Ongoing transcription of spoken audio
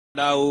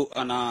Dau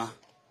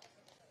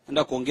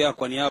anaenda kuongea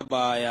kwa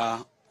niaba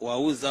ya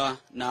wauza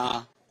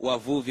na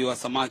wavuvi wa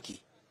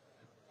samaki.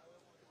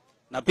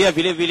 Na pia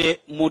vile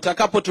vile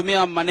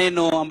mtakapotumia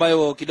maneno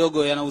ambayo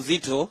kidogo yana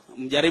uzito,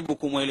 mjaribu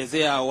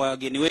kumuelezea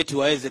wageni wetu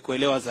waweze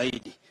kuelewa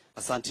zaidi.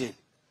 Asante.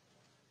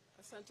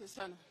 Asante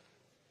sana.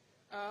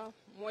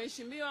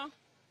 Mheshimiwa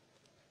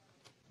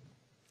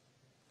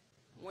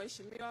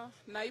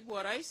Naibu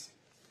wa Rais.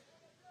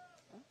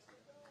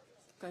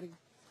 Karibu.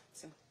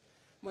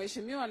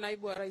 Mheshimiwa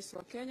Naibu wa Rais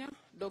wa Kenya,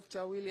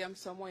 Dr. William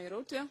Samoei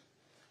Ruto,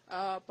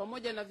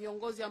 pamoja na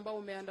viongozi ambao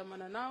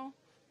umeandamana nao,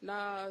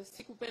 na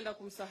sikupenda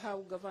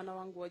kumsahau gavana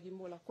wangu wa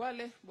jimbo la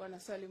Kwale, Bwana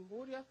Salim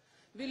Mvurya,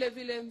 vile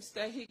vile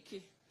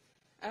mstahiki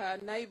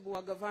naibu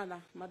wa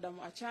gavana Madam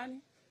Achani,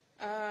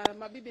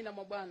 mabibi na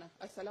mabwana,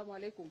 assalamu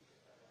alaikum.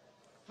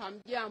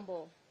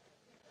 Hamjambo.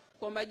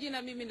 Kwa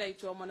majina mimi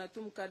naitwa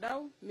Mwanatum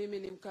Kadau, mimi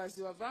ni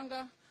mkazi wa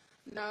Vanga,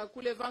 na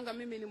kule Vanga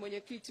mimi ni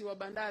mwenyekiti wa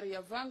bandari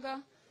ya Vanga,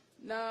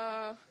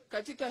 na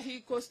katika hii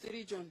Coast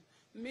Region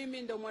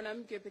mimi ndo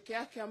mwanamke peke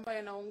yake ambaye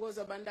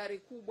anaongoza bandari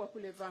kubwa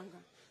kule Vanga.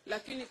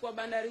 Lakini kwa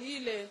bandari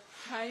ile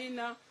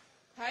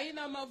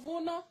haina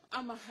mavuno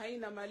ama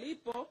haina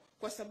malipo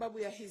kwa sababu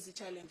ya hizi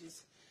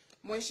challenges.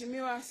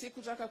 Mheshimiwa,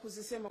 sikutaka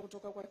kuzisema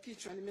kutoka kwa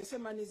kichwa,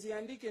 nimesema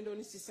niziandike ndio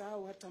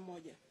nisisahau hata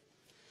moja.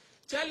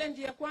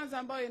 Challenge ya kwanza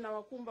ambayo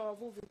inawakumba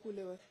wavuvi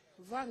kule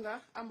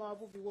Vanga ama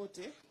wavuvi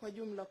wote kwa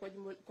jumla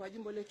kwa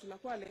jimbo letu la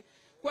Kwale,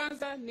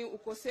 kwanza ni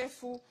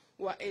ukosefu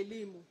wa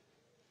elimu.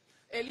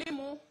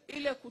 Elimu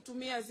ile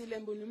kutumia zile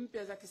mbinu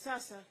mpya za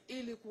kisasa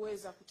ili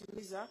kuweza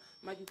kutimiza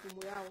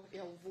majukumu yao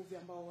ya uvuvi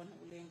ambao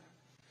wanaulenga.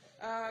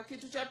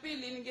 Kitu cha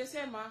pili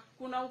ningesema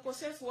kuna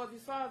ukosefu wa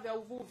vifaa vya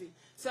uvuvi.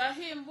 Saa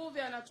hii mvuvi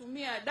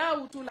anatumia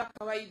dau tu la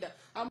kawaida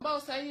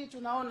ambao saa hii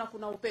tunaona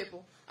kuna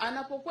upepo.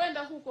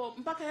 Anapokwenda huko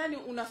mpaka yani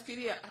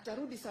unafikiria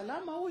atarudi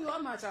salama huyu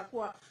ama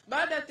atakuwa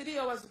baada ya 3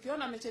 hours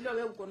ukiona amechelewa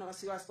wewe uko na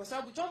wasiwasi kwa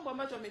sababu chombo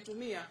ambacho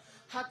ametumia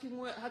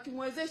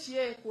hakimwezeshi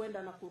yeye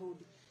kuenda na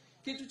kurudi.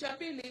 Kitu cha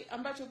pili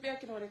ambacho pia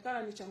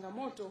kinaonekana ni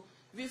changamoto,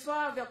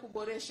 vifaa vya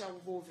kuboresha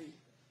uvuvi.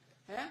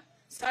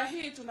 Saa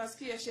hii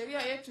tunasikia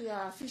sheria yetu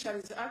ya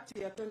Fisheries Act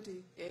ya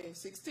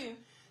 2016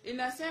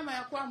 inasema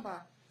ya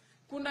kwamba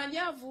kuna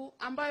nyavu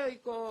ambayo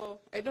iko,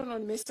 I don't know,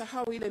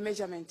 nimesahau ile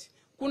measurement.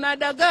 Kuna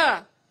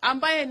dagaa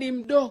ambaye ni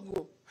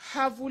mdogo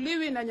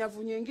havuliwi na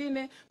nyavu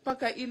nyingine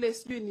paka ile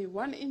sijui ni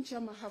 1 inch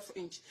ama half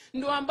inch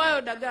ndio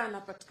ambayo dagaa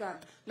anapatikana.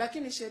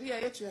 Lakini sheria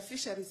yetu ya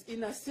fisheries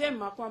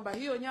inasema kwamba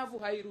hiyo nyavu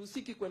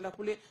hairuhusiki kwenda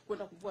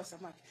kuvua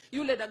samaki.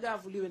 Yule dagaa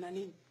avuliwe na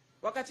nini?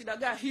 Wakati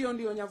dagaa hiyo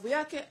ndio nyavu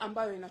yake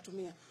ambayo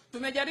inatumia.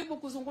 Tumejaribu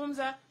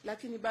kuzungumza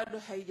lakini bado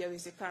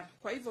haijawezekana.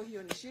 Kwa hivyo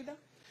hiyo ni shida.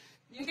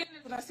 Nyingine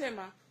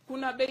tunasema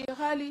kuna bei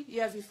ghali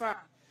ya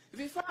vifaa.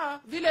 Vifaa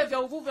vile vya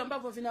uvuvi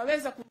ambavyo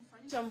vinaweza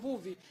kumfanyisha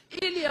mvuvi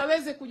ili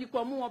aweze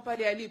kujikwamua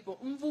pale alipo.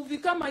 Mvuvi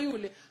kama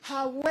yule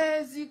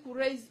hawezi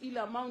kuraise ile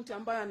amount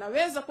ambayo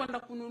anaweza kwenda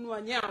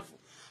kununua nyavu.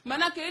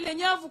 Manake ile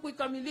nyavu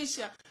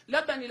kuikamilisha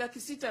labda ni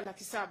 600,000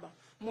 700,000.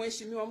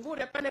 Mheshimiwa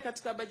Mvurya pale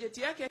katika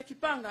bajeti yake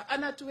akipanga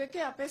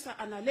anatuwekea pesa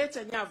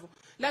analeta nyavu.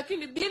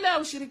 Lakini bila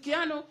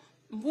ushirikiano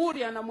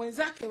Mvurya na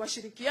mwenzake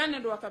washirikiane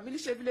ndio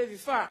wakamilishe vile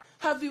vifaa,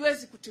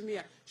 haviwezi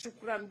kutumia.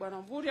 Shukrani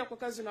Bwana Mvurya kwa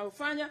kazi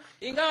unayofanya,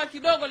 ingawa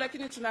kidogo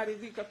lakini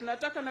tunaridhika.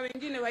 Tunataka na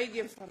wengine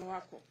waige mfano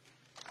wako.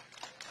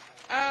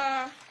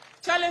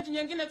 Challenge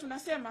nyingine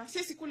tunasema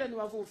sisi kule ni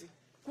wavuvi.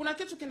 Kuna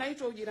kitu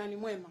kinaitwa ujirani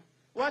mwema.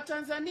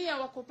 Watanzania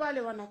wako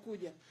pale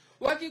wanakuja.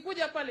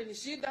 Wakikuja pale ni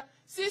shida,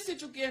 sisi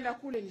tukienda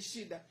kule ni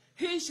shida.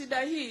 Hii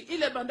shida hii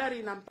ile bandari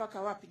ina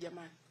mpaka wapi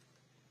jamani?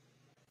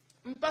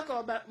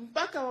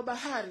 Mpaka wa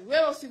bahari.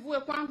 Wewe usivue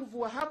kwangu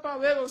vua hapa,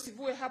 wewe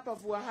usivue hapa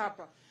vua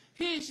hapa.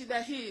 Hii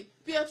shida hii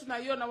pia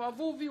tunaiona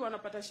wavuvi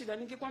wanapata shida.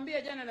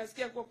 Nikikwambia jana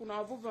nasikia kwa kuna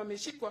wavuvi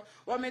wameshikwa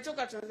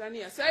wametoka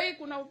Tanzania. Sasa hii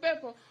kuna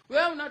upepo,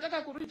 wewe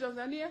unataka kurudi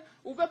Tanzania,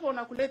 upepo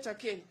unakuleta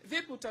Kenya.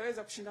 Vipi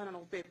utaweza kushindana na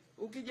upepo?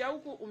 Ukija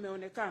huku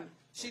umeonekana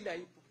shida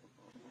ipo.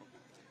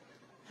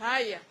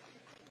 Haya.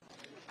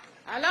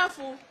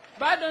 Alafu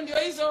bado ndio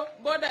hizo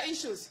border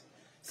issues.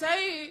 Sasa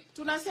hii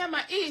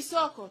tunasema hii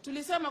soko,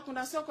 tulisema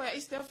kuna soko ya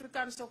East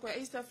African, soko ya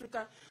East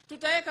Africa,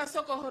 tutaweka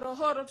soko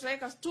Horohoro,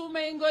 tutaweka,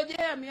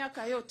 tumeingojea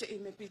miaka yote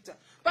imepita.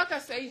 Paka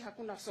sasa hii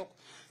hakuna soko.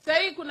 Sasa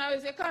hii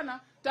kunawezekana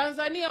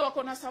Tanzania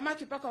wako na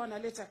samaki paka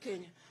wanaleta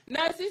Kenya.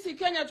 Na sisi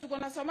Kenya tuko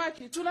na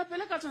samaki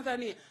tunapeleka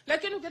Tanzania.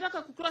 Lakini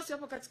ukitaka kucross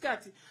hapo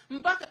katikati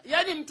mpaka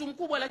yani mtu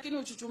mkubwa lakini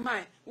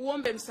uchuchumae,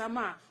 uombe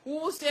msamaha,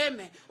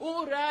 useme,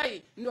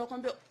 urai, ndio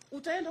akwambia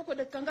utaenda huko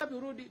dakika ngapi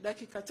urudi?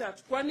 Dakika 3.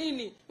 Kwa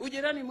nini?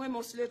 Ujirani mwema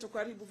usilete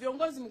karibu.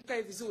 Viongozi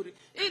mkae vizuri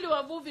ili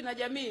wavuvi na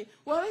jamii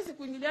waweze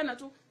kuingiliana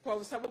tu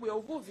kwa sababu ya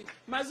uvuvi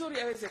mazuri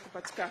yaweze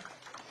kupatikana.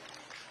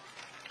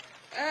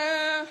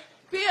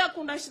 Pia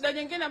kuna shida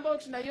nyingine ambayo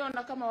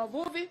tunaiona kama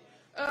wavuvi.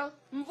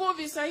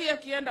 Mvuvi sahihi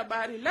akienda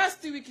bahari,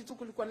 last week tu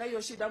kulikuwa na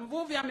hiyo shida.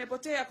 Mvuvi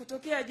amepotea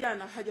kutokea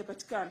jana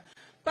hajapatikana.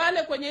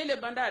 Pale kwenye ile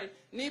bandari,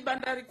 ni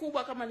bandari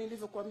kubwa kama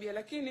nilivyokuambia,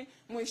 lakini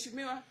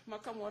Mheshimiwa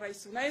Makamu wa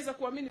Rais, unaweza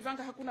kuamini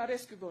Vanga hakuna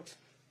rescue boat.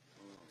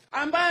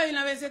 ambayo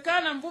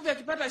inawezekana mvuvi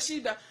akipata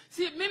shida,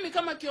 si mimi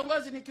kama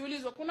kiongozi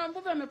nikiulizwa kuna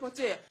mvuvi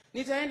amepotea,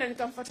 nitaenda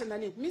nikamfuate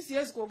nani? Mimi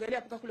siwezi kuogelea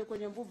mpaka kule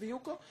kwenye mvuvi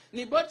yuko,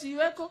 ni boti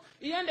iweko,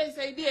 iende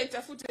isaidie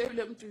itafute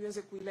yule mtu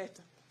iweze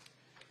kuileta.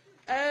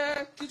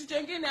 Kitu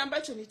kingine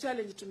ambacho ni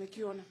challenge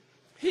tumekiona,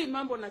 hii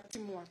mambo na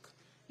teamwork,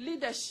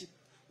 leadership,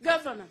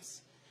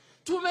 governance.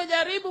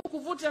 Tumejaribu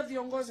kuvuta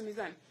viongozi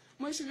mizani.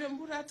 Mheshimiwa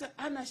Mbura hata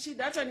ana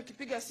shida, hata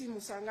nikipiga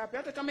simu saa ngapi,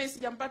 hata kama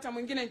sijampata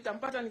mwingine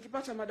nitampata,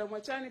 nikipata Madam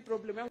Wachani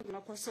problem yangu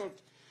inakuwa solved.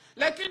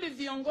 Lakini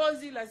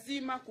viongozi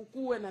lazima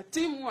kukuwe na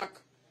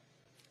teamwork.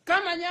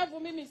 Kama nyavu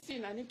mimi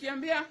sina,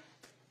 nikiambia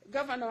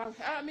governor wangu,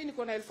 mimi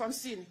niko na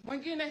 50,000,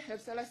 mwingine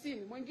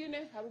 30,000,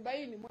 mwingine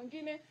 40,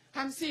 mwingine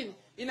 50,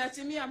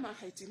 inatimia ama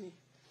haitimii?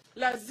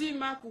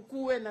 Lazima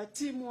kukuwe na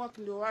teamwork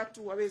ndio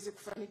watu waweze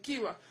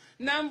kufanikiwa.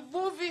 Na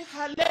mvuvi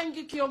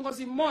halengi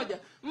kiongozi mmoja.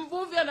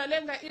 Mvuvi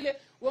analenga ile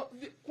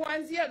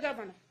kuanzia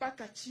governor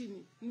mpaka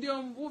chini.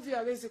 Ndio mvuvi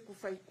aweze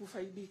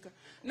kufaidika.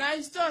 Na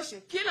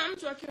isitoshe, kila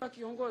mtu akiwa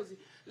kiongozi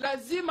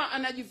lazima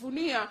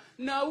anajivunia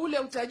na ule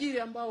utajiri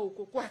ambao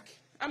uko kwake.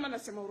 Ama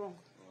nasema urongo?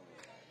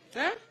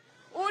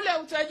 Ule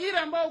utajiri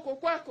ambao uko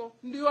kwako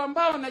ndio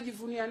ambao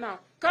unajivunia nao.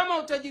 Kama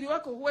utajiri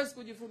wako huwezi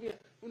kujivunia,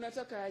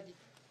 unataka aje?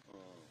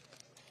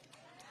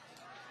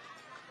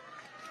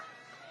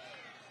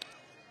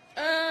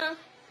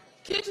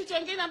 Kitu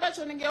kingine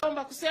ambacho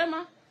ningeomba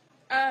kusema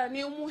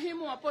ni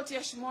umuhimu wa poti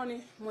ya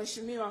Shimoni.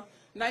 Mheshimiwa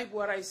Naibu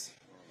wa Rais,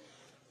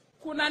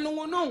 kuna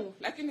nungunungu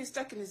lakini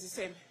sitaki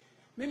niziseme.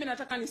 Mimi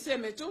nataka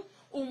niseme tu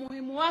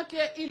umuhimu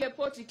wake ile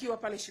poti ikiwa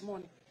pale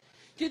Shimoni.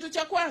 Kitu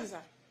cha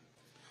kwanza,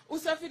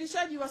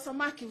 usafirishaji wa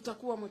samaki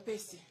utakuwa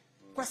mwepesi.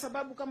 Kwa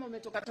sababu kama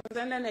umetoka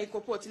Tanzania na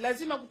iko poti,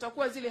 lazima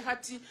kutakuwa zile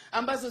hati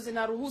ambazo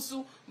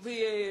zinaruhusu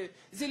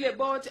zile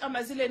boat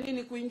ama zile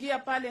nini kuingia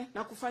pale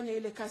na kufanya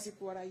ile kazi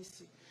kwa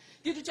rahisi.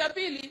 Kitu cha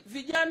pili,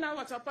 vijana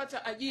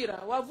watapata ajira,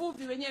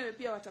 wavuvi wenyewe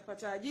pia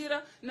watapata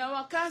ajira, na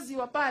wakazi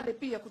wa pale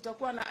pia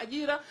kutakuwa na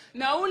ajira,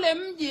 na ule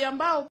mji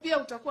ambao pia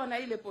utakuwa na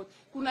ile port,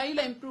 kuna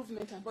ile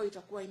improvement ambayo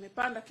itakuwa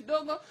imepanda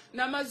kidogo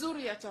na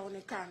mazuri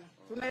yataonekana.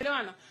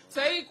 Tunaelewana?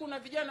 Sasa hii kuna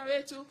vijana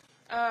wetu,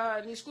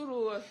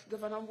 nishukuru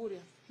Gavana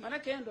Mburia, maana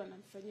yeye ndo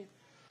anamfanyia.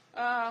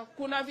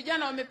 Kuna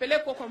vijana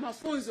wamepelekwa kwa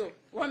mafunzo,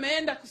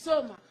 wameenda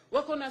kusoma,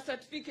 wako na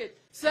certificate.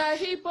 Sasa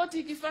hii port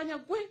ikifanya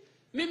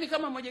mimi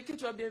kama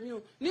mwenyekiti wa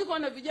BMU niko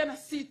na vijana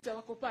 6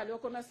 wako pale,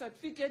 wako na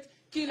certificate,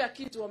 kila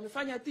kitu,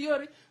 wamefanya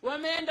theory,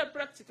 wameenda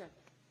practical.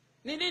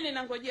 Ni nini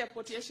nangojea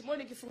poti ya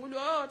Shimoni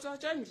kifunguliwa, wao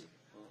wataacha nje,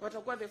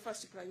 watakuwa the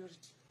first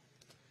priority.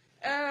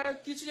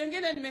 Kitu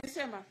kingine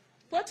nimesema,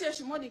 poti ya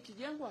Shimoni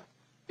ikijengwa,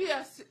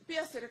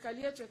 pia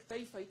serikali yetu ya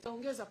kitaifa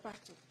itaongeza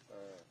pato.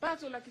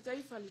 Pato la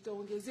kitaifa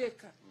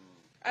litaongezeka.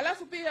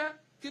 Alafu pia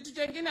kitu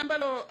kingine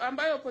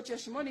ambayo poti ya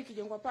Shimoni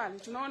ikijengwa pale,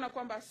 tunaona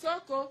kwamba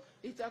soko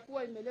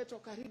itakuwa imeletwa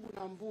karibu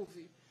na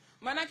mvuvi.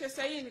 Manake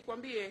sasa hii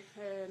nikwambie,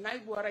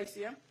 Naibu wa Rais,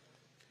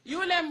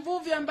 yule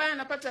mvuvi ambaye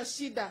anapata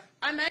shida,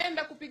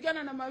 anaenda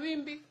kupigana na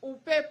mawimbi,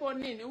 upepo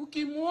nini,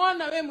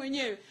 ukimuona we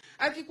mwenyewe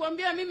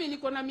akikwambia mimi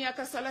niko na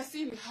miaka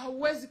 30,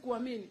 hauwezi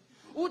kuamini.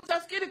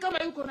 Utafikiri kama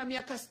yuko na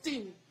miaka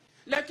 60.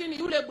 Lakini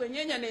yule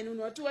bwenyenya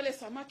anayenunua tu wale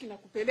samaki na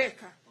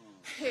kupeleka,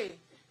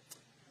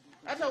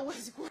 hata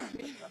huwezi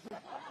kuamini.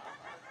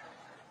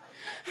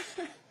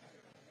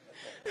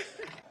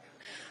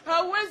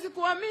 Hauwezi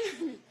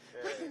kuamini.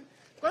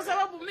 Kwa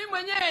sababu mimi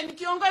mwenyewe ni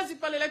kiongozi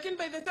pale, lakini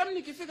by the time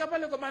nikifika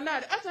pale kwa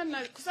bandari, hata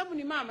kwa sababu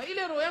ni mama,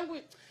 ile roho yangu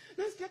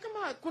nasikia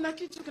kama kuna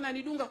kitu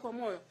kinanidunga kwa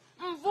moyo.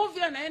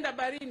 Mvuvi anaenda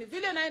barini,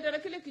 vile anaenda na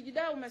kile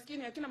kijidao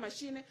maskini, hakina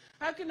mashine,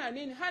 hakina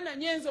nini, hana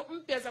nyenzo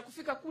mpya za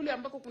kufika kule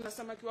ambako kuna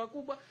samaki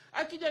wakubwa.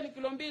 Akija ni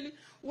kilo 2,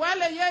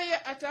 wala yeye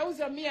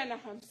atauza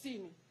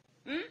 150.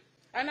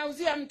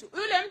 Anauzia mtu.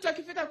 Yule mtu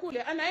akifika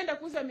kule anaenda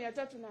kuuza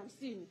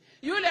 350.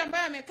 Yule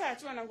ambaye amekaa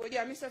tu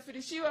anangojea,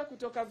 amesafirishiwa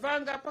kutoka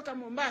Vanga mpaka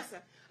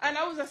Mombasa,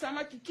 anauza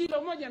samaki kilo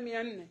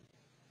 1,400.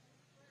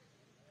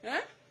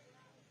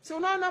 So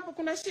unaona hapo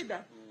kuna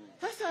shida.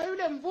 Sasa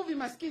yule mvuvi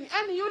maskini,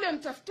 yani yule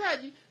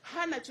mtafutaji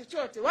hana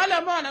chochote. Wale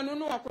ambao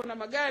wananunua kuna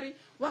magari,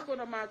 wako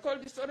na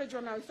cold storage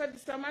wanahifadhi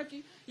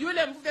samaki.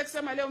 Yule mvuvi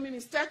akisema leo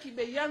mimi sitaki,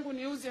 bei yangu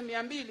niuze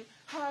 200,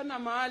 hana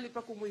mahali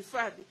pa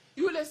kumuhifadhi.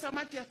 Yule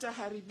samaki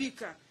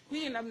ataharibika.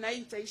 Hii namna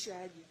hii itaisha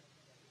aje?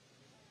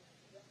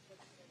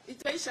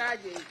 Itaisha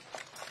aje hii?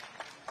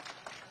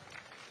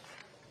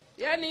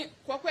 Yaani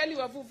kwa kweli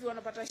wavuvi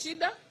wanapata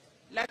shida,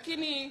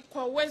 lakini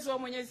kwa uwezo wa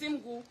Mwenyezi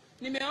Mungu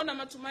nimeona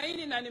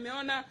matumaini na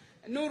nimeona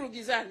nuru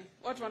gizani.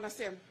 Watu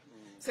wanasema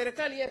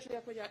serikali yetu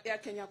ya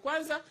Kenya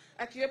Kwanza,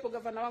 akiwepo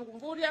gavana wangu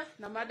Mburia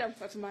na Madam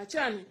Fatuma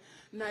Achani,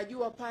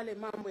 najua pale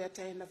mambo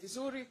yataenda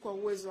vizuri kwa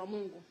uwezo wa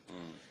Mungu.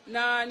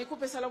 Na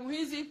nikupe salamu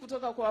hizi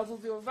kutoka kwa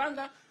wavuvi wa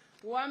Vanga.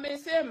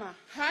 Wamesema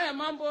haya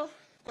mambo,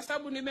 kwa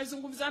sababu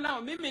nimezungumza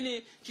nao, mimi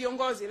ni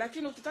kiongozi,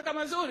 lakini ukitaka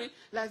mazuri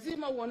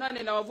lazima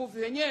uonane na wavuvi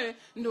wenyewe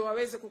ndio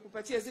waweze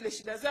kukupatia zile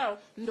shida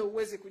zao, ndio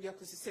uweze kuja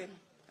kuzisema.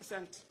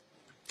 Asante.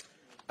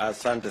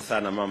 Asante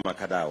sana Mama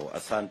Kadau,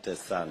 asante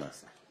sana.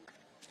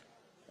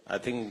 I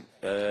think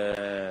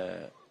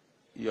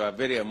you are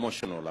very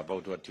emotional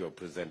about what you are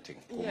presenting.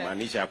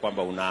 Kumaanisha ya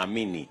kwamba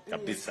unaamini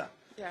kabisa.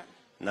 Yeah.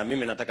 Na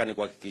mimi nataka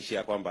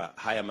nikuhakikishia kwamba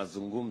haya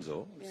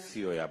mazungumzo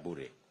sio ya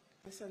bure.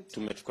 Asante.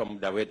 Tumechukua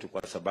muda wetu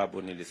kwa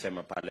sababu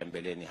nilisema pale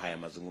mbeleni haya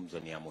mazungumzo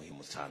ni ya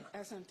muhimu sana.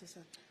 Asante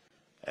sana.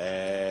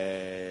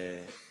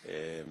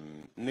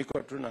 Niko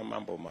tuna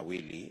mambo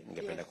mawili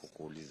ningependa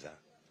kukuuliza.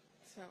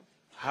 Sawa.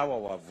 Hawa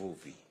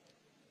wavuvi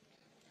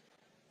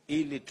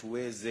ili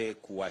tuweze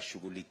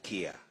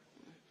kuwashughulikia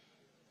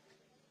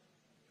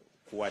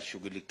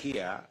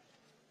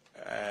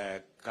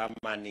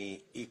kama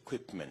ni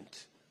equipment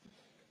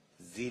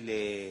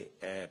zile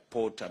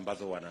port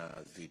ambazo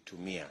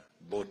wanazitumia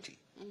boti,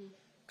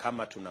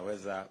 kama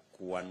tunaweza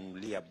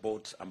kuwanunulia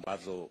boats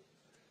ambazo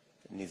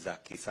ni za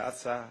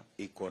kisasa,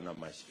 iko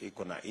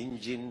na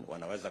engine,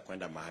 wanaweza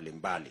kwenda mahali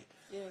mbali.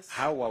 Yes.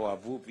 Hawa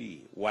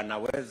wavuvi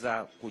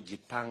wanaweza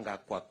kujipanga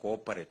kwa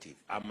cooperative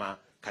ama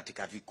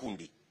katika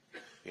vikundi,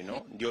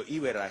 ndio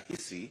iwe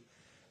rahisi,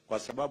 kwa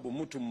sababu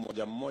mtu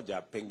mmoja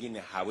mmoja pengine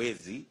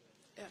hawezi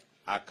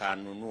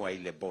akanunua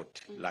ile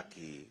boat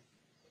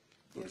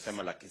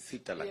ulisema laki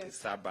 6, laki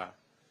 7,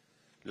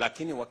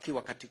 lakini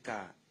wakiwa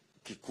katika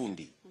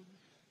kikundi,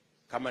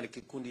 kama ni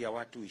kikundi ya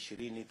watu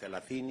 20,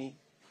 30,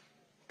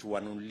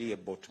 tuwanunulie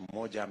boat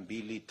 1,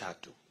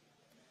 2,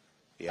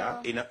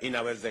 3.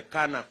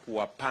 Inawezekana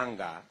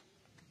kuwapanga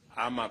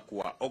ama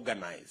kuwa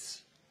organize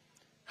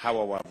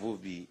hawa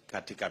wavuvi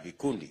katika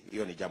vikundi.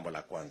 Hiyo ni jambo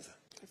la kwanza.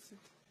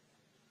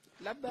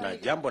 Na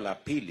jambo la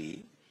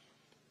pili,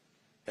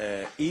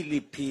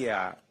 ili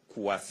pia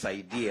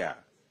kuwasaidia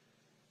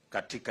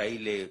katika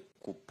ile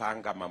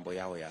kupanga mambo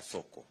yao ya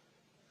soko,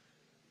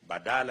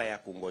 badala ya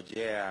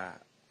kungojea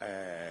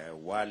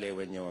wale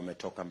wenye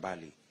wametoka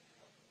mbali,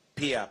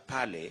 pia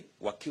pale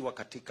wakiwa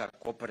katika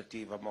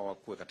cooperative ama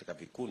wakuwe katika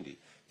vikundi,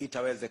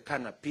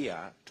 itawezekana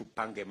pia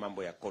tupange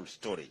mambo ya cold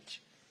storage,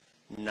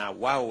 na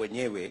wao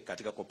wenyewe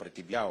katika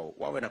cooperative yao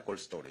wawe na cold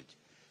storage.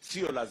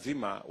 Sio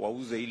lazima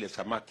wauze ile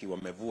samaki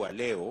wamevua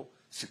leo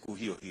siku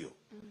hiyo hiyo.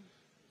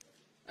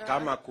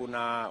 Kama kuna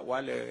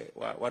wale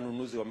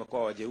wanunuzi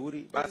wamekuwa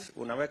wajeuri, basi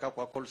unaweka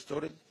kwa cold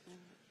storage,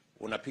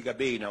 unapiga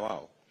bei na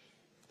wao.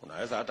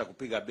 Unaweza hata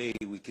kupiga bei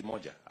wiki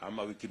moja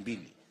ama wiki 2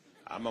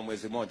 ama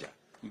mwezi moja,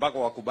 mpaka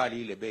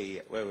wakubali ile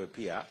bei. Wewe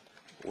pia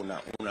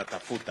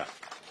unatafuta,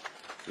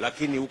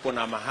 lakini uko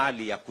na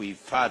mahali ya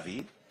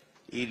kuhifadhi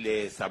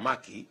ile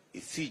samaki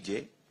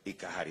isije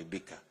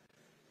ikaharibika.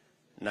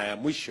 Na ya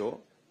mwisho,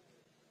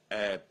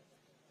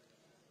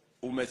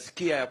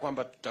 umesikia ya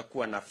kwamba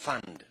tutakuwa na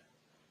fund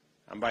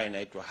ambayo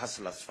inaitwa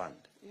Hustlers Fund,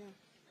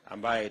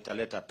 ambayo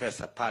italeta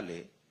pesa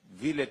pale.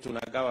 Vile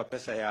tunagawa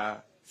pesa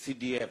ya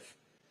CDF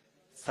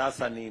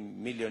sasa ni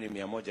milioni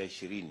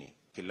 120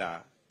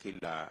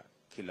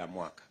 kila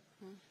mwaka.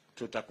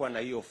 Tutakuwa na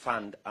hiyo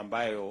fund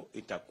ambayo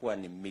itakuwa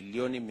ni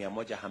milioni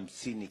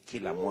 150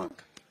 kila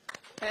mwaka.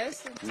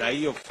 Na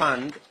hiyo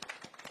fund,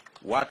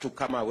 watu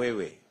kama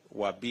wewe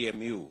wa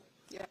BMU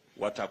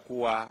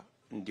watakuwa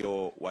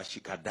ndio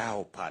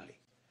washikadao pale.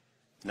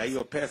 Na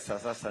hiyo pesa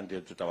sasa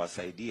ndio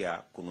tutawasaidia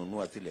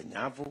kununua zile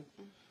nyavu,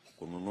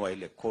 kununua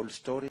ile cold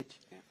storage,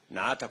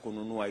 na hata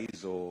kununua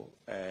hizo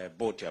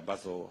boti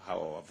ambazo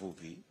hawa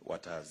wavuvi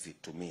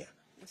watazitumia.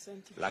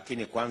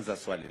 Lakini kwanza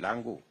swali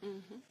langu,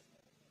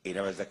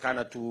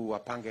 inawezekana tu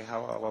wapange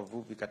hawa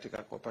wavuvi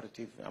katika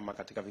cooperative ama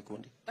katika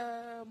vikundi?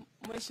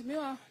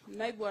 Mheshimiwa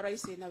Naibu wa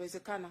Rais,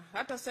 inawezekana.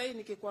 Hata sasa hivi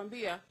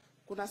nikikwambia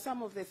kuna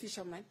some of the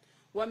fishermen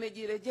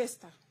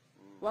wamejiregister,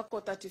 wako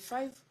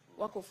 35,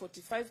 wako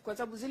 45, kwa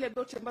sababu zile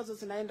boti ambazo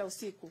zinaenda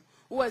usiku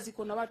huwa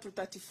ziko na watu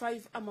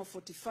 35 ama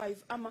 45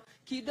 ama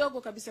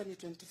kidogo kabisa ni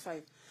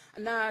 25.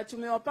 Na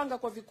tumewapanga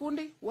kwa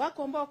vikundi,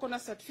 wako ambao wako na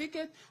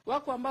certificate,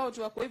 wako ambao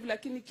tu wako hivi,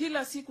 lakini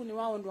kila siku ni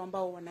wao ndio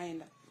ambao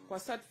wanaenda. Kwa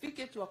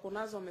certificate wako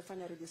nazo,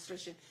 wamefanya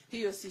registration.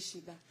 Hiyo si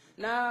shida.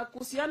 Na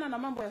kuhusiana na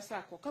mambo ya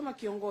sako, kama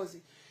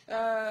kiongozi,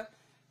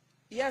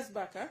 years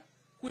back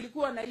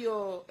kulikuwa na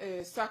hiyo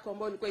sako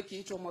ambayo ilikuwa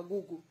ikiitwa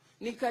Magugu.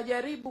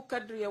 Nikajaribu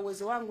kadri ya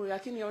uwezo wangu,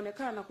 lakini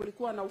yaonekana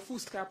kulikuwa na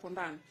ufuska hapo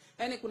ndani.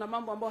 Yaani kuna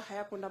mambo ambayo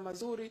hayakwenda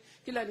mazuri,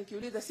 kila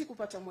nikiuliza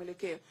sikupata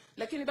mwelekeo.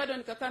 Lakini bado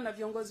nikakaa na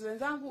viongozi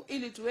wenzangu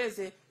ili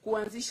tuweze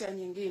kuanzisha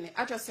nyingine.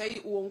 Hata sasa hii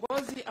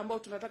uongozi ambao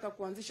tunataka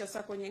kuanzisha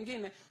sako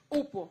nyingine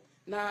upo.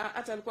 Na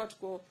hata alikuwa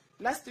tuko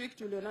last week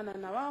tulionana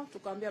na wao,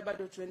 tukaambia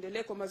bado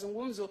tuendelee kwa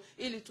mazungumzo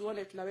ili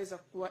tuone tunaweza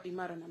kuwa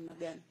imara namna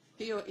gani.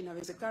 Hiyo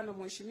inawezekana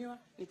mheshimiwa,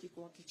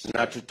 nikikuhakikishia.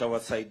 Na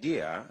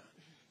tutawasaidia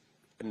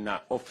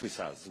na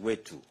officers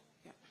wetu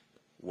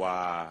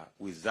wa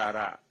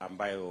wizara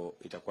ambayo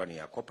itakuwa ni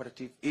ya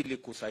cooperative, ili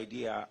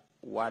kusaidia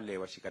wale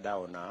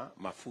washikadao na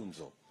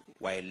mafunzo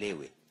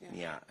waelewe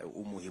ni ya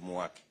umuhimu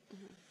wake.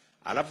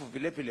 Alafu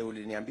vile vile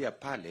uliniambia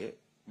pale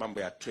mambo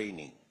ya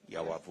training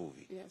ya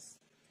wavuvi.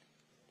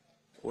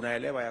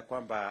 Unaelewa ya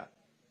kwamba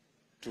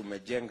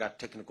tumejenga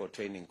technical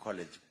training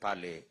college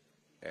pale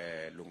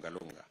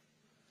Lungalunga.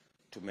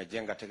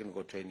 Tumejenga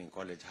technical training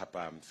college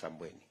hapa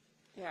Msambweni.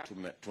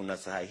 Tuna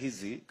saa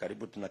hizi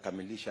karibu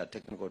tunakamilisha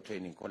technical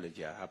training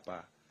college ya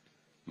hapa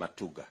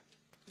Matuga.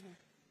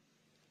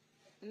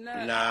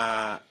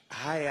 na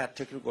haya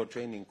Technical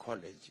Training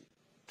College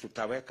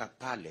tutaweka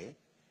pale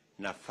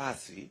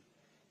nafasi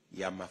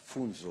ya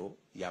mafunzo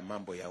ya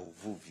mambo ya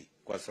uvuvi,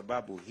 kwa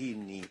sababu hii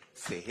ni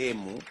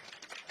sehemu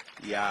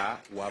ya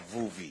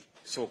wavuvi.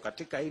 So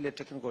katika ile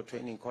Technical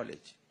Training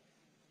College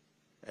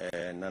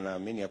na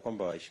naamini ya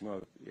kwamba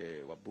waheshimiwa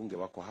wabunge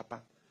wako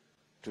hapa,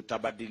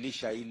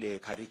 tutabadilisha ile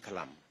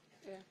curriculum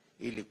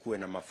ili kuwe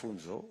na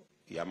mafunzo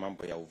ya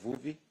mambo ya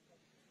uvuvi,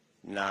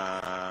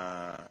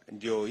 na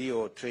ndio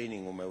hiyo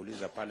training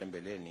umeuliza pale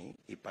mbeleni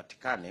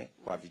ipatikane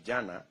kwa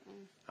vijana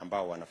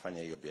ambao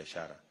wanafanya hiyo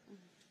biashara.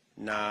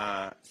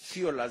 Na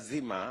sio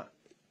lazima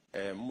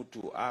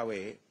mtu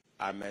awe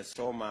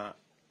amesoma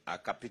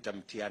akapita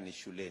mtihani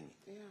shuleni.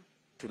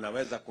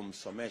 Tunaweza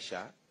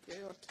kumsomesha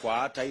kwa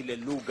hata ile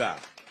lugha,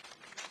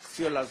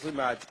 sio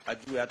lazima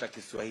ajue hata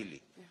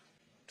Kiswahili.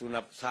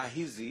 Saa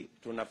hizi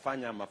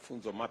tunafanya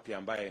mafunzo mapya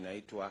ambayo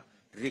inaitwa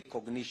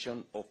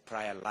recognition of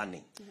prior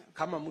learning.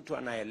 Kama mtu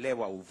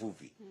anaelewa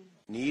uvuvi,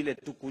 ni ile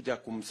tu kuja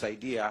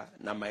kumsaidia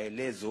na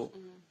maelezo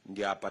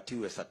ndio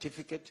apatiwe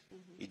certificate,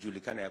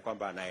 ijulikane ya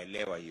kwamba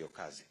anaelewa hiyo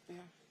kazi.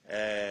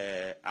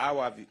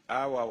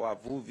 Hawa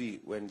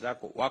wavuvi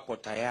wenzako wako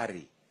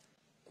tayari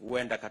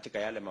kuenda katika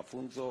yale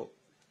mafunzo,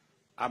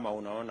 ama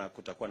unaona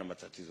kutakuwa na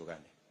matatizo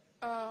gani?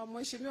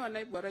 Mheshimiwa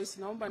Naibu wa Rais,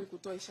 naomba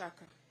nikutoe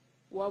shaka.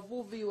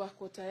 Wavuvi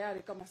wako tayari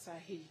kama saa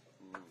hii.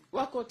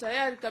 Wako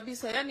tayari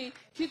kabisa, yani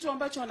kitu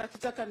ambacho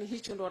wanakitaka ni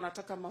hicho, ndo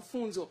wanataka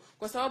mafunzo,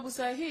 kwa sababu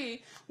saa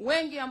hii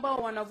wengi ambao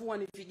wanavua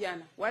ni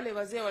vijana. Wale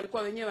wazee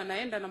walikuwa wenyewe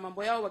wanaenda na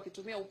mambo yao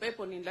wakitumia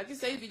upepo nini, lakini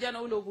sasa hivi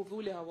vijana ule uvuvi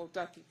ule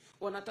hawautaki.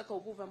 Wanataka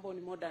uvuvi ambao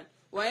ni modern.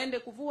 Waende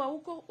kuvua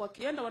huko,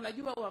 wakienda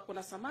wanajua wako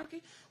na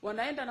samaki,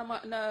 wanaenda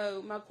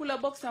na makula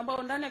box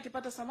ambao ndani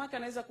akipata samaki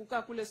anaweza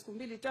kukaa kule siku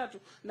 2-3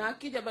 na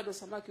akija bado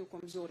samaki uko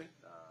mzuri.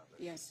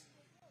 Yes.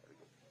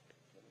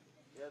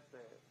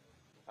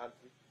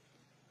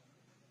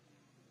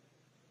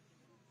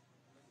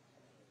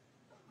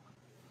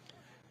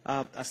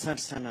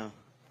 Asante sana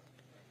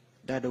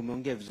dada,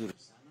 umeongea vizuri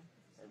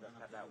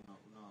sana.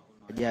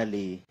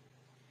 Unajali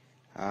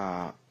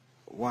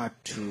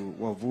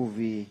watu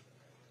wavuvi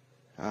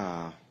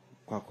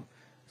kwako.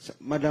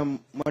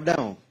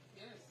 Madam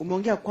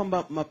umeongea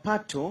kwamba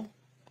mapato,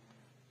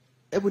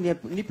 hebu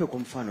nipe kwa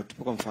mfano,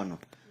 tupe kwa mfano.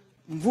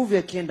 Mvuvi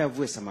akienda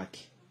avue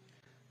samaki,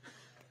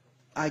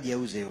 aje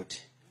auze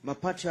yote,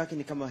 mapato yake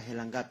ni kama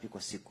hela ngapi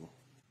kwa siku?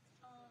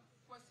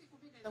 Kwa siku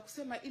bila na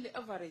kusema ile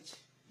average.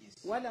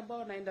 Wale ambao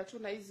wanaenda tu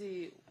na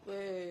hizi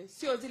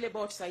sio zile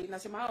boats sasa,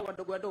 nasema hao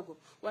wadogo wadogo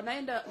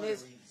wanaenda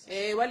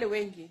wale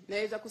wengi,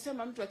 naweza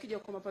kusema mtu akija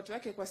kwa mapato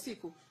yake kwa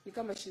siku ni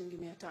kama shilingi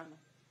 500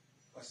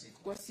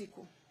 kwa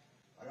siku.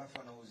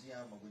 Alafu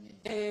anauzia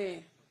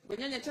magonyenye.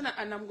 Gonyenye tena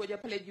anamgoja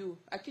pale juu,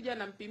 akija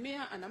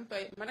anampimia, anampa,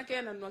 maana yake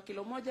ananunua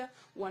kilo moja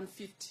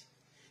 150.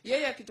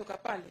 Yeye akitoka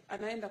pale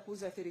anaenda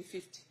kuuza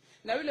 350.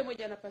 Na yule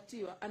mmoja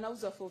anapatiwa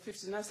anauza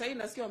 450. Na sasa hivi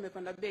nasikia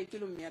wamepanda bei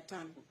kilo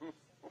 500.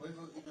 Kwa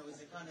hivyo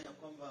inawezekana ya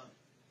kwamba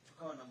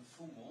tukawa na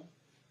mfumo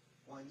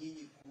wa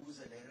nyinyi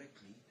kuuza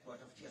directly kwa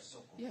tafutia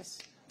soko. Yes.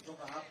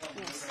 Kutoka hapa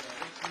kuuza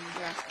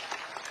directly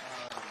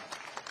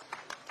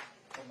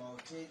kwa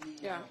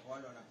mahoteli,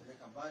 wale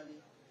wanapeleka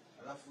mbali,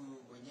 alafu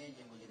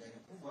mwenyeji mwenye gari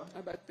kubwa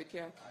abaki peke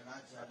yake.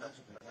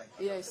 Anacho peke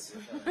yake. Yes.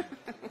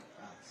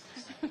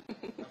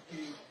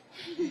 Nafikiri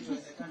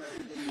inawezekana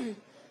vile.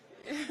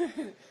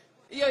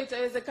 Hiyo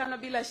itawezekana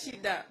bila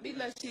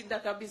shida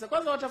kabisa.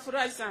 Kwanza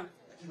watafurahi sana.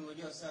 Lakini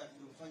unajua sasa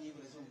ufanye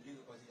hivyo lazima mjenge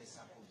kwa zile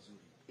sako nzuri.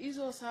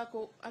 Hizo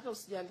sako hata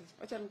usijali.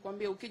 Acha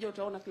nikwambie, ukija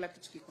utaona kila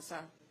kitu kiko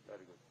sawa.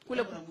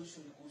 Kule kuna mwisho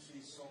ni kuhusu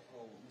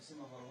soko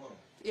msema Horohoro.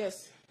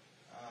 Yes.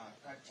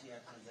 Kati ya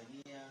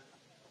Tanzania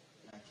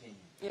na Kenya.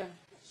 Yeah.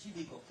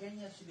 Shida iko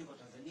Kenya, shida iko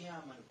Tanzania,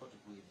 ama ni kote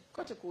kuwili?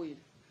 Kote kuwili.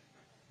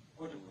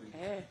 Kote kuwili.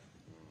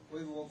 Kwa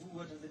hivyo wavuvi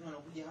wa Tanzania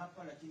wanakuja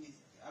hapa, lakini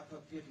hapa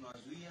pia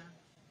tunawazuia.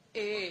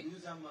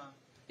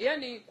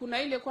 Yani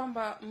kuna ile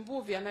kwamba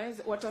mvuvi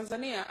anaweza wa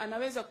Tanzania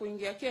anaweza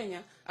kuingia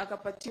Kenya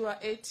akapatiwa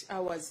 8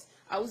 hours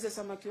auze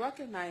samaki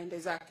wake na aende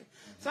zake.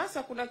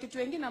 Sasa kuna kitu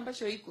kingine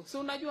ambacho iko. So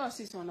unajua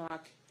sisi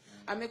wanawake.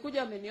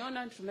 Amekuja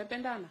ameniona,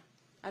 tumependana.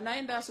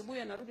 Anaenda asubuhi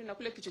anarudi na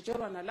kule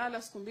kichochoro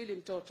analala siku 2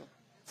 mtoto.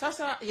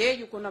 Sasa yeye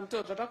yuko na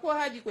mtoto, atakuwa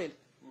haji kweli?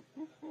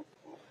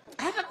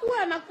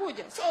 Atakuwa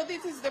anakuja. So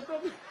this is the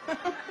problem.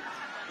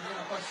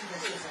 Inakuwa shida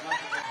sio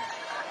samaki.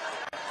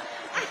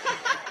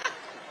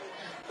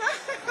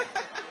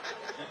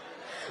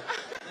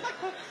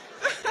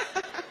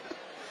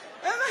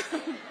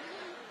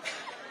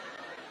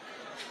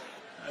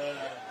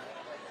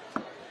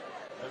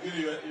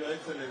 Your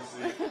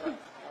Excellency.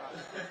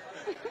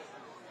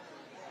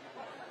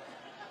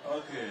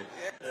 Okay.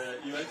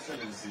 Your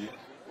Excellency.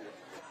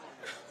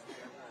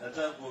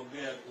 Nataka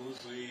kuongea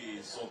kuhusu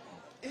hii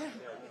soko.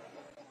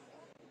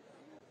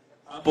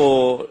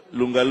 Hapo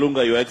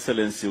Lungalunga, Your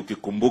Excellency,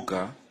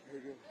 ukikumbuka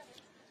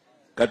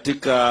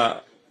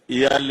katika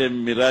yale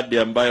miradi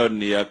ambayo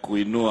ni ya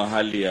kuinua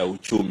hali ya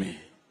uchumi,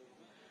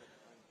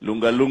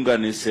 Lungalunga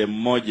ni sehemu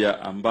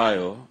moja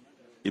ambayo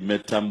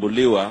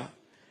imetambuliwa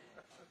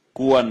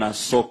kuwa na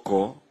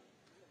soko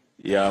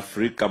ya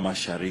Afrika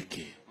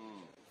Mashariki,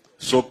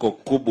 soko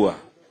kubwa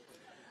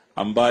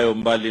ambayo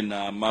mbali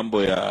na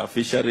mambo ya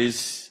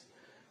fisheries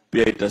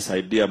pia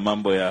itasaidia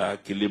mambo ya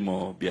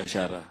kilimo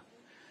biashara.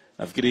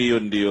 Nafikiri hiyo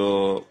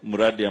ndio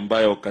mradi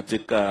ambayo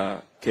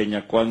katika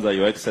Kenya Kwanza,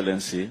 Your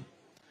Excellency,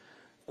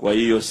 kwa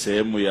hiyo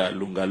sehemu ya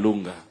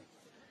Lungalunga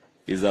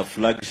is a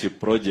flagship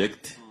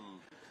project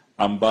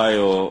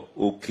ambayo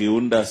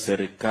ukiunda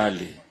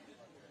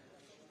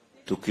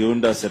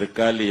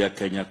serikali ya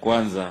Kenya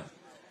Kwanza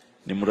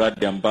ni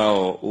mradi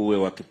ambao uwe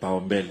wa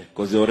kipaumbele,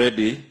 because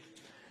already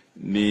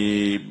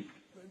ni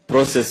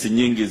process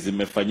nyingi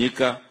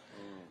zimefanyika,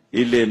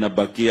 ile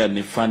inabakia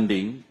ni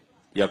funding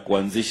ya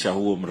kuanzisha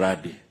huo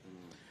mradi.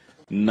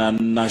 Na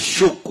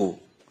nashuku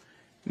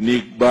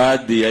ni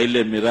baadhi ya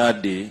ile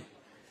miradi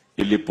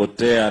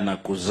ilipotea na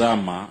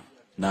kuzama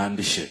na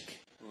handshake,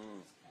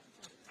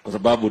 kwa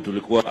sababu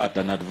tulikuwa at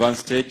an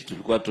advanced stage,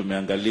 tulikuwa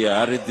tumeangalia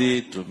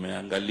ardhi,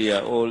 tumeangalia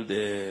all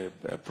the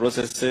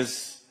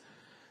processes,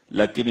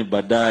 lakini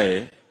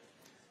baadaye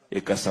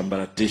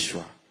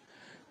ikasambaratishwa.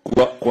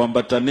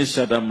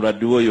 Kuambatanisha na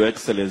mradi huo, Your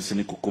Excellency,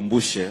 ni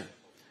kukumbushe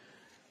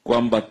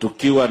kwamba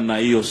tukiwa na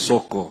hiyo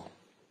soko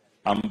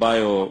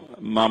ambayo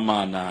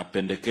mama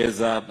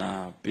anapendekeza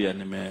na pia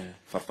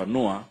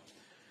nimefafanua,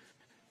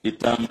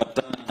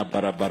 itaambatana na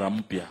barabara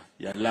mpya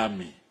ya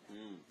lami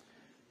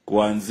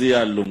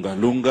kuanzia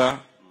Lungalunga,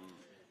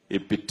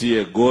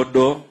 ipitie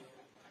Godo,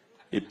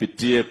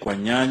 ipitie kwa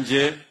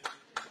Nyanje,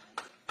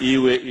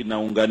 iwe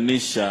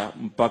inaunganisha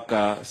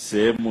mpaka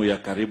sehemu ya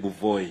karibu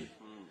Voi,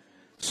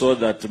 so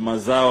that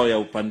mazao ya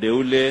upande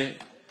ule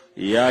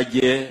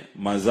yaje,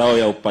 mazao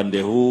ya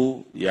upande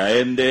huu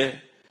yaende,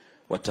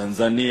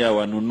 Watanzania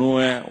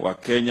wanunue,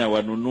 Wakenya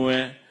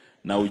wanunue,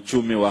 na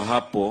uchumi wa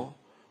hapo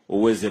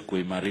uweze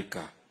kuimarika.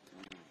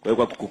 Kwa hiyo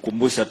kwa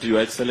kukukumbusha tu,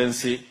 Your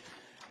Excellency,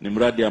 ni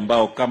mradi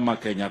ambao kama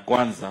Kenya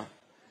Kwanza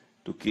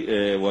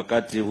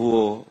wakati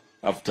huo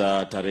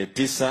after tarehe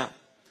 9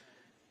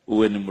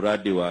 uwe ni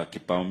mradi wa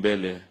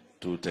kipaumbele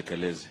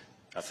tutekeleze.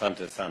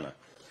 Asante sana.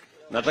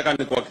 Nataka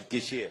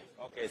nikuhakikishie.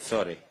 Okay,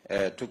 sorry.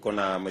 Tuko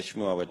na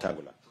Mheshimiwa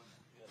Wetangula.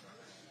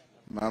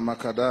 Mama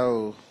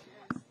Kadau,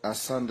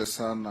 asante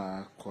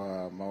sana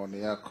kwa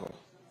maoni yako.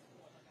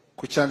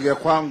 Kuchangia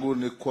kwangu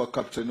ni kwa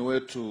kapteni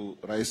wetu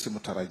rais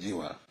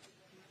mtarajiwa.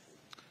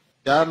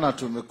 Jana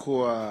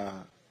tumekuwa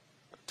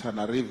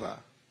Tana River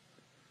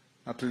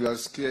na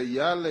tulisikia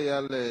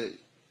yale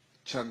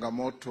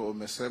changamoto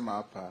umesema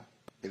hapa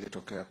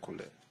ilitokea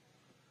kule.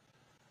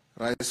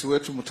 Rais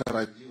wetu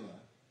mtarajiwa,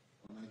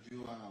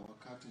 unajua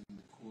wakati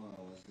nilikuwa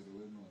waziri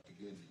wenu wa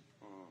kigeni,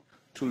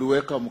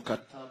 tuliweka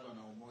mkataba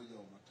na Umoja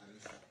wa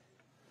Mataifa,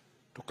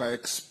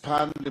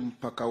 tuka-expand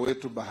mpaka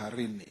wetu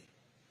baharini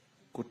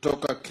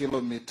kutoka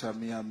kilomita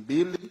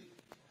 200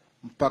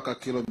 mpaka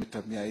kilomita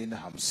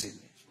 450.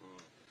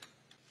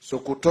 So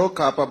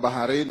kutoka hapa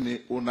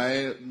baharini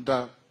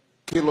unaenda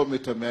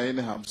kilomita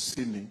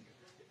 450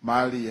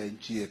 mali ya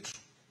nchi yetu.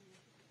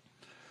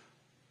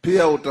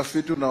 Pia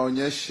utafiti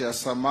unaonyesha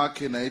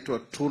samaki inaitwa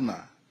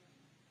tuna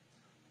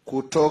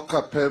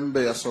kutoka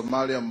pembe ya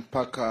Somalia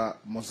mpaka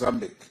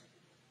Mozambique.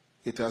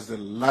 It has the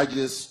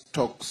largest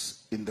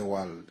stocks in the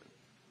world.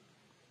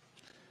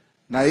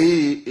 Na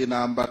hii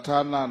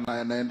inaambatana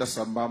na inaenda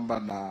sambamba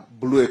na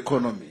blue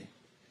economy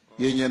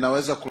yenye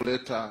inaweza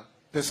kuleta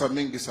pesa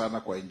mingi sana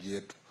kwa nchi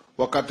yetu.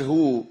 Wakati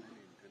huu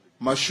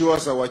mashua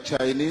za wa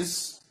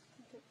Chinese,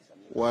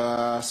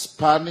 wa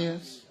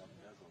Spanish,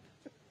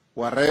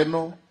 wa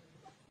Reno,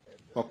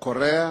 wa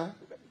Korea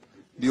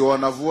ndio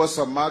wanavua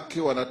samaki,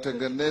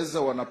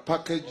 wanatengeneza, wana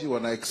package,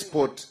 wana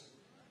export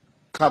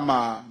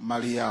kama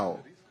mali yao.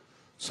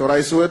 So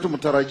rais wetu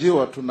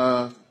mtarajiwa,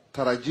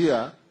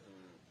 tunatarajia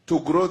to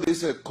grow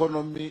this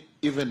economy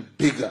even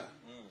bigger.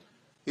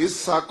 Hizi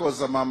sako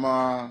za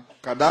Mama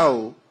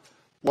Kadau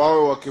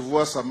wawe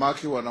wakivua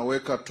samaki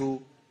wanaweka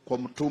tu kwa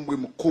mtumbwi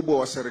mkubwa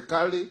wa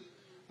serikali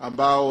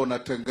ambao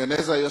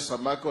unatengeneza hiyo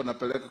samaki,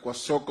 wanapeleka kwa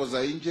soko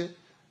za nje,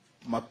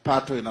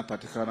 mapato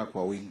inapatikana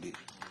kwa wingi.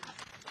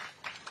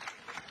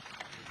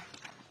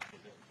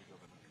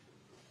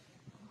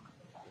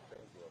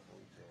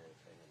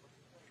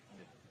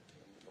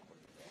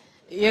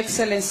 Your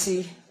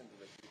Excellency,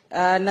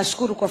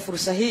 nashukuru kwa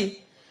fursa hii.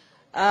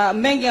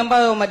 Mengi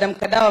ambayo Madam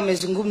Kadau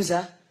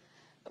amezungumza,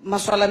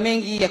 masuala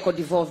mengi yako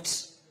devolved.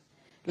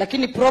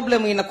 Lakini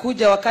problem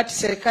inakuja wakati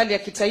serikali ya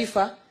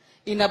kitaifa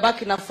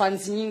inabaki na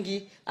funds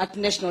nyingi at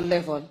national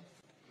level.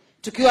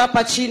 Tukiwa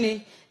hapa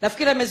chini,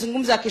 nafikiri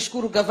amezungumza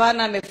akishukuru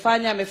gavana,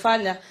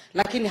 amefanya,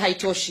 lakini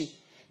haitoshi.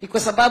 Ni kwa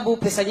sababu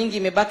pesa nyingi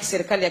imebaki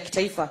serikali ya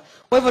kitaifa.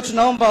 Kwa hivyo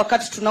tunaomba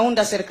wakati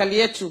tunaunda serikali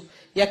yetu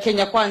ya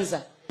Kenya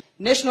Kwanza,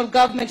 national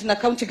government na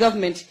county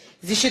government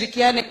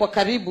zishirikiane kwa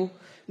karibu,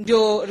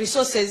 ndio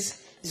resources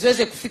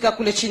ziweze kufika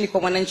kule chini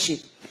kwa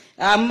mwananchi.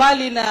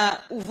 Mbali na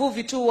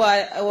uvuvi tu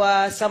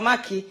wa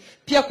samaki,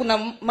 pia kuna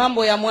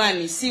mambo ya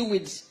mwani,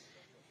 seaweed.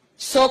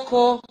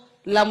 Soko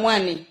la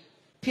mwani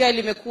pia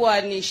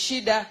limekuwa ni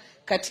shida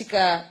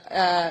katika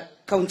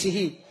kaunti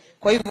hii.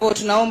 Kwa hivyo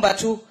tunaomba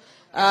tu,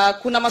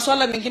 kuna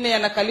masuala mengine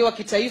yanakaliwa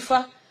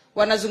kitaifa,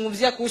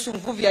 wanazungumzia kuhusu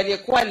mvuvi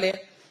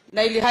aliyekwale,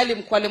 na ili hali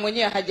mkwale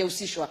mwenyewe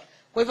hajahusishwa.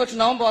 Kwa hivyo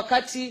tunaomba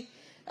wakati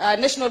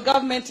national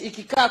government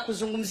ikikaa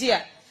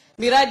kuzungumzia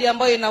miradi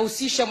ambayo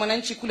inahusisha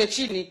mwananchi kule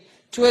chini,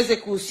 tuweze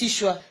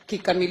kuhusishwa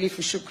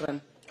kikamilifu. Shukran.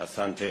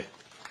 Asante.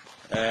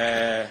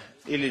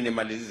 Ili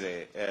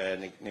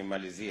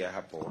nimalizie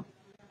hapo.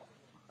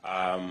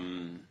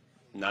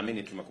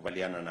 Naamini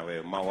tumekubaliana na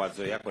wewe.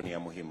 Mawazo yako ni ya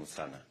muhimu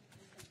sana.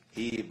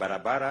 Hii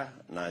barabara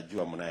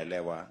najua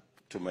mnaelewa,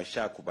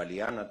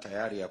 tumeshakubaliana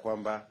tayari ya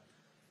kwamba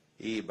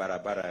hii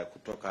barabara ya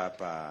kutoka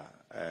hapa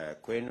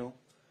kwenu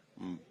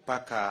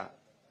mpaka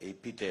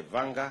ipite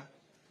Vanga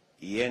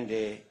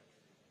iende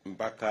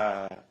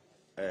mpaka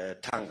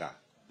Tanga.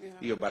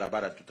 Hiyo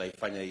barabara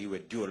tutaifanya iwe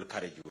dual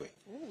carriageway.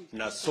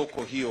 Na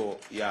soko hiyo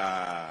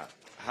ya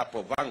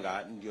hapo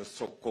Vanga ndio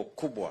soko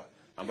kubwa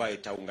ambayo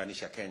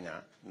itaunganisha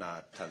Kenya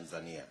na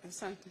Tanzania.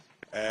 Asante.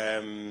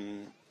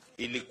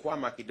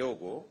 Ilikwama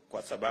kidogo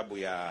kwa sababu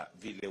ya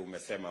vile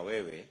umesema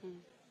wewe,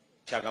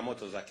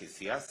 changamoto za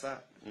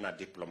kisiasa na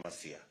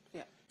diplomasia.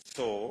 Yeah.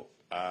 So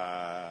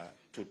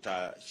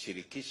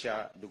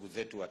tutashirikisha ndugu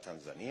zetu wa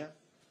Tanzania,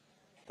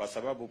 kwa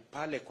sababu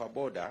pale kwa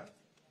boda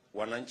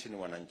wananchi ni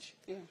wananchi.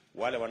 Yeah.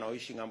 Wale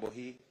wanaoishi ngambo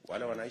hii,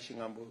 wale wanaishi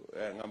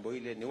ngambo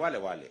ile ni wale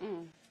wale.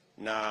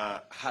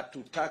 Na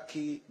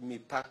hatutaki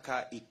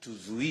mipaka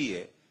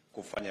ituzuie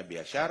kufanya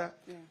biashara.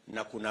 Yeah.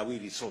 Na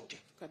kunawiri sote.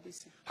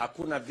 Kabisa.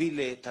 Hakuna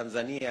vile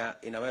Tanzania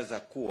inaweza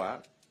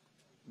kuwa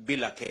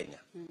bila Kenya.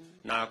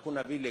 Na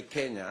hakuna vile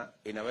Kenya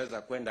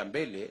inaweza kwenda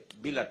mbele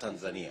bila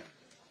Tanzania.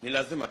 Ni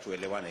lazima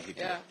tuelewane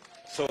hivyo. Yeah.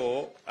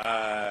 So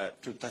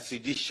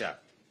tutasidisha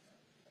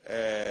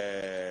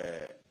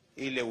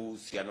ile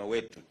uhusiano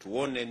wetu,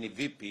 tuone ni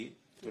vipi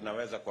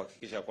tunaweza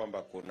kuhakikisha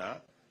kwamba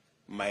kuna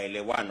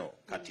maelewano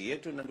kati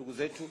yetu na ndugu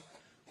zetu,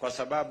 kwa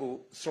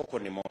sababu soko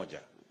ni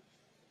moja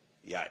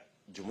ya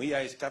Jumuiya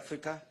ya East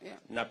Africa. Yeah.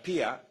 Na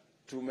pia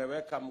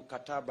tumeweka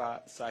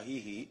mkataba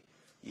sahihi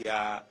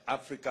ya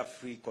Africa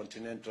Free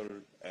Continental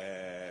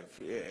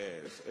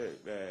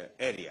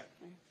Area,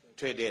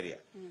 Trade Area.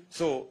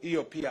 So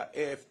hiyo pia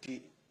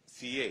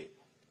AfCFTA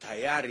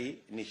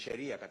tayari ni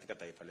sheria katika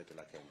taifa letu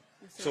la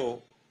Kenya.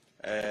 So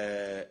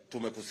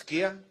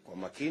tumekusikia kwa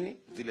makini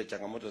zile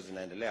changamoto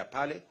zinaendelea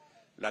pale,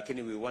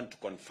 lakini we want to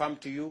confirm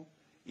to you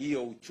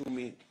hiyo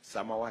uchumi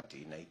samawati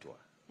inaitwa.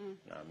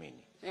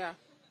 Naamini. Yeah.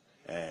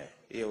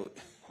 Hiyo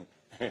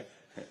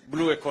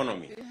blue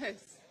economy.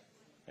 Yes.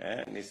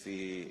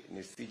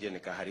 Nisije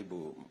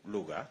nikaharibu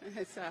lugha.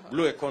 Sawa.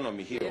 Blue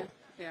economy hiyo. Yeah.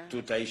 Yeah.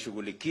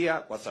 Tutaishughulikia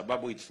kwa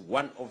sababu it's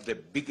one of the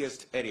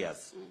biggest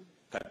areas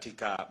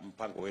katika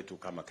mpango wetu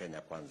kama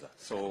Kenya Kwanza.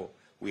 So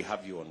we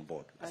have you on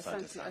board.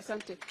 Asante sana.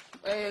 Asante.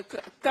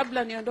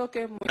 Kabla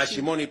niondoke, Na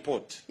Shimoni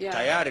Port, Yeah.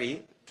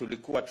 tayari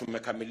tulikuwa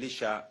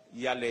tumekamilisha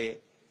yale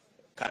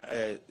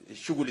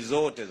shughuli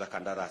zote za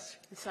kandarasi.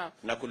 Sawa.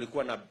 Na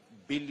kulikuwa na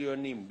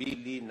bilioni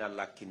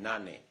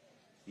 2.8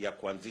 ya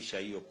kuanzisha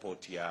hiyo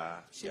port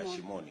ya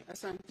Shimoni.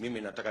 Asante.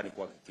 Mimi nataka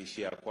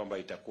nikuhakikishia kwamba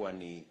itakuwa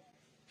ni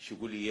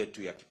shughuli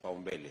yetu ya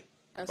kipaumbele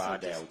Asante.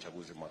 baada ya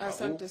uchaguzi mwaka huu.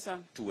 Asante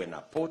sana. Tuwe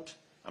na port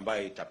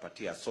ambayo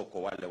itapatia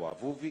soko wale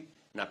wavuvi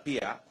na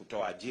pia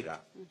kutoa ajira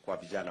kwa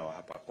vijana wa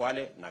hapa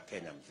Kwale na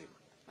Kenya mzima.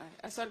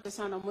 Asante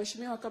sana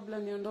Mheshimiwa. Kabla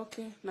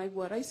niondoke, Naibu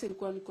wa Rais,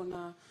 ilikuwa niko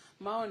na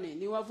maoni,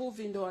 ni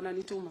wavuvi ndio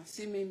wananituma,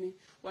 si mimi.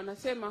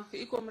 Wanasema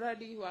iko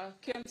mradi wa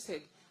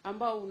KEMSEG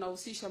ambao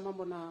unahusisha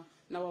mambo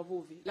na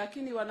wavuvi,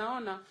 lakini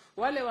wanaona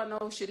wale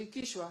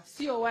wanaoshirikishwa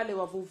sio wale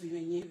wavuvi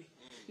wenyewe,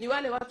 ni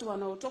wale watu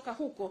wanaotoka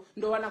huko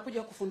ndio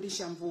wanakuja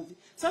kufundisha mvuvi.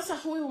 Sasa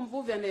huyu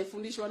mvuvi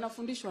anayefundishwa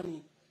anafundishwa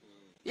nini?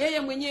 Yeye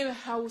mwenyewe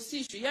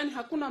hahusishwi. Yani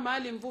hakuna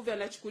mahali mvuvi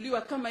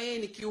anachukuliwa kama yeye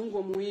ni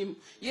kiungo muhimu.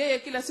 Yeye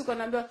kila siku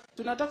anaambiwa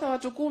tunataka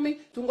watu 10,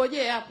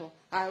 tungojee hapo.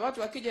 Haya,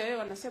 watu wakija wewe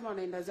wanasema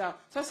wanaenda zao.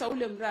 Sasa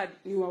ule mradi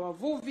ni wa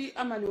wavuvi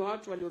ama ni wa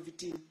watu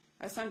waliovitini?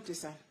 Asante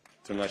sana.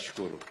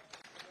 Tunashukuru.